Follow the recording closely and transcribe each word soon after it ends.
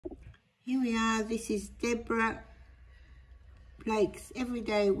Here we are. This is Deborah Blake's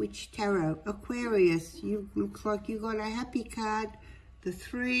Everyday Witch Tarot. Aquarius, you look like you got a happy card. The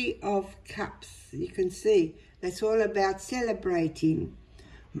 3 of Cups. You can see that's all about celebrating.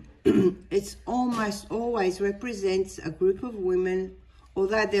 It's almost always represents a group of women.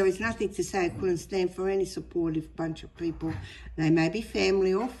 Although there is nothing to say I couldn't stand for any supportive bunch of people. They may be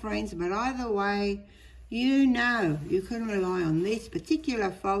family or friends, but either way, you know you can rely on these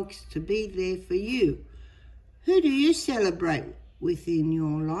particular folks to be there for you. Who do you celebrate within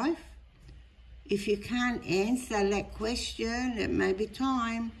your life? If you can't answer that question, it may be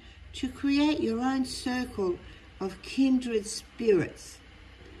time to create your own circle of kindred spirits.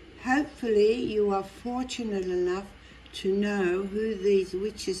 Hopefully you are fortunate enough to know who these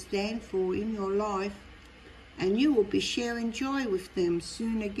witches stand for in your life, and you will be sharing joy with them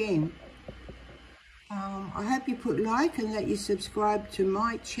soon again. I hope you put like and that you subscribe to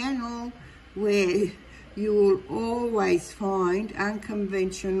my channel, where you will always find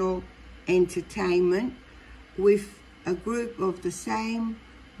unconventional entertainment with a group of the same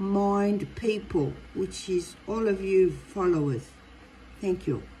mind people, which is all of you followers. Thank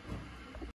you.